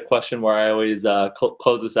I've got a question where I always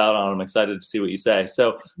close this out on. I'm excited to see what you say.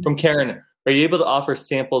 So from Karen, are you able to offer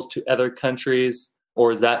samples to other countries,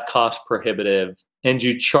 or is that cost prohibitive? And do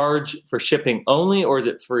you charge for shipping only, or is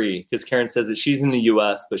it free? Because Karen says that she's in the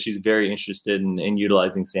US, but she's very interested in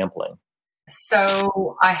utilizing sampling.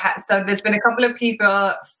 So so there's been a couple of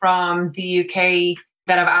people from the UK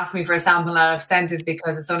that have asked me for a sample, and I've sent it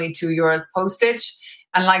because it's only €2 postage.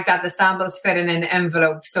 And like that, the samples fit in an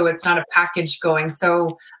envelope, so it's not a package going.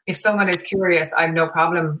 So if someone is curious, I have no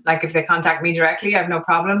problem. Like if they contact me directly, I have no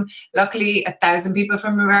problem. Luckily, 1,000 people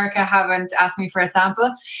from America haven't asked me for a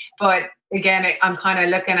sample. But again, I'm kind of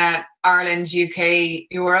looking at Ireland, UK,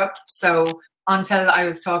 Europe. So until I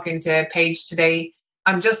was talking to Paige today,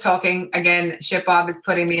 I'm just talking, again, ShipBob is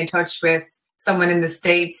putting me in touch with someone in the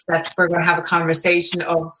States that we're going to have a conversation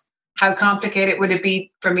of how complicated would it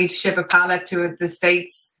be for me to ship a pallet to the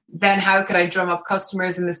States? Then how could I drum up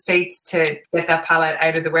customers in the States to get that pallet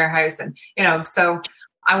out of the warehouse? And, so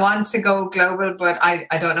I want to go global, but I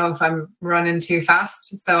don't know if I'm running too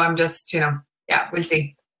fast. So I'm just, we'll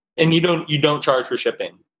see. And you don't charge for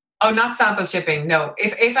shipping? Oh, not sample shipping. No.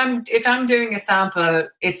 If I'm doing a sample,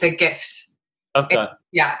 it's a gift. Okay.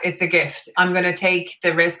 It's a gift. I'm going to take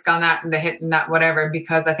the risk on that and the hit and that whatever,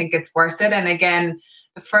 because I think it's worth it. And again,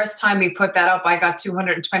 the first time we put that up, I got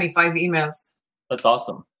 225 emails. That's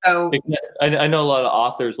awesome. So I know a lot of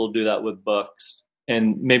authors will do that with books,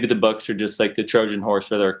 and maybe the books are just like the Trojan horse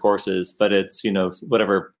for their courses, but it's,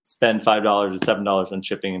 whatever, spend $5 or $7 on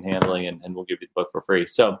shipping and handling, and we'll give you the book for free.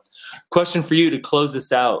 So question for you to close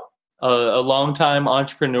this out. A longtime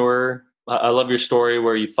entrepreneur. I love your story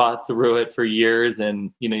where you fought through it for years,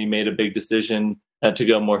 and, you made a big decision to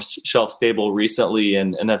go more shelf stable recently,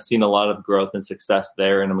 and I've seen a lot of growth and success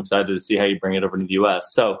there, and I'm excited to see how you bring it over to the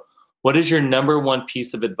US. So what is your number one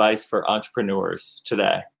piece of advice for entrepreneurs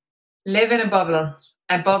today? Live in a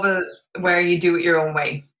bubble where you do it your own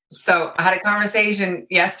way. So I had a conversation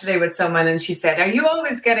yesterday with someone, and she said, are you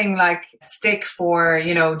always getting like stick for,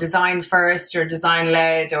 design first or design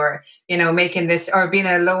led, or, making this, or being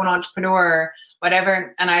a lone entrepreneur,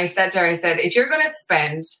 whatever? And I said to her, if you're going to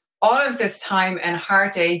spend all of this time and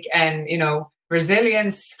heartache and,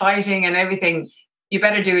 resilience, fighting and everything, you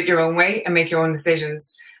better do it your own way and make your own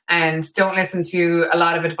decisions. And don't listen to a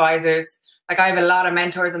lot of advisors. Like I have a lot of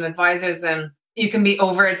mentors and advisors, and you can be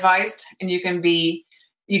over-advised, and you can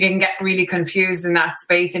get really confused in that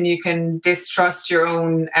space, and you can distrust your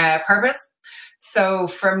own purpose. So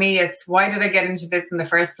for me, it's, why did I get into this in the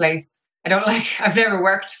first place? I've never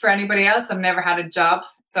worked for anybody else. I've never had a job.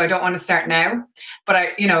 So I don't want to start now,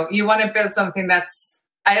 but you want to build something that's,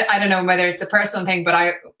 I don't know whether it's a personal thing,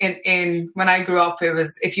 but when I grew up, it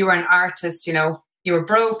was, if you were an artist, you were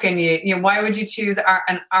broke, and why would you choose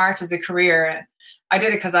an art as a career? I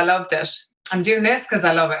did it because I loved it. I'm doing this because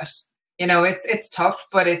I love it. It's tough,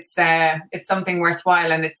 but it's something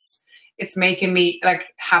worthwhile, and it's making me like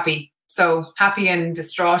happy. So happy and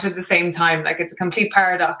distraught at the same time. Like it's a complete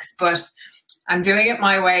paradox, but I'm doing it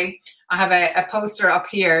my way. I have a poster up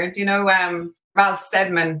here. Do you know Ralph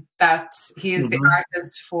Steadman? That he is the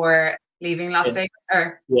artist for Leaving Las Vegas?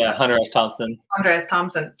 Hunter S. Thompson. Hunter S.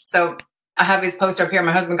 Thompson. So I have his poster up here.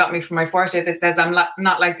 My husband got me for my 40th. It says, I'm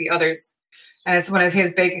not like the others. And it's one of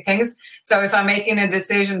his big things. So if I'm making a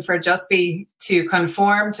decision for Just Be to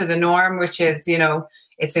conform to the norm, which is,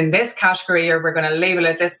 it's in this category, or we're going to label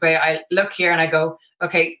it this way, I look here and I go,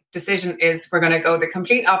 okay, decision is we're going to go the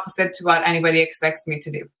complete opposite to what anybody expects me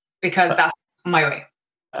to do, because that's my way.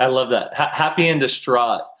 I love that. Happy and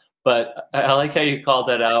distraught. But I like how you called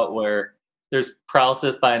that out, where there's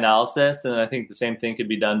paralysis by analysis. And I think the same thing could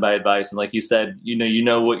be done by advice. And like you said, you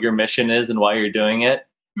know what your mission is and why you're doing it.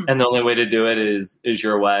 And the only way to do it is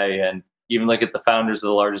your way. And even look at the founders of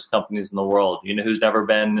the largest companies in the world. Who's never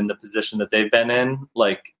been in the position that they've been in?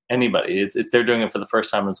 Like anybody, it's they're doing it for the first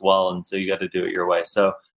time as well. And so you got to do it your way.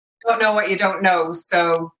 So you don't know what you don't know.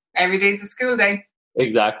 So every day's a school day.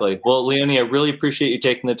 Exactly. Well, Leonie, I really appreciate you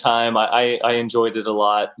taking the time. I enjoyed it a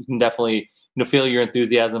lot. You can definitely feel your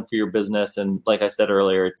enthusiasm for your business. And like I said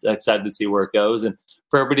earlier, it's excited to see where it goes. And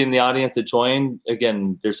for everybody in the audience that joined,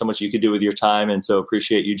 again, there's so much you could do with your time. And so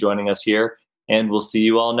appreciate you joining us here. and we'll see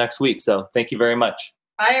you all next week. So thank you very much.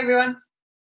 Bye, everyone.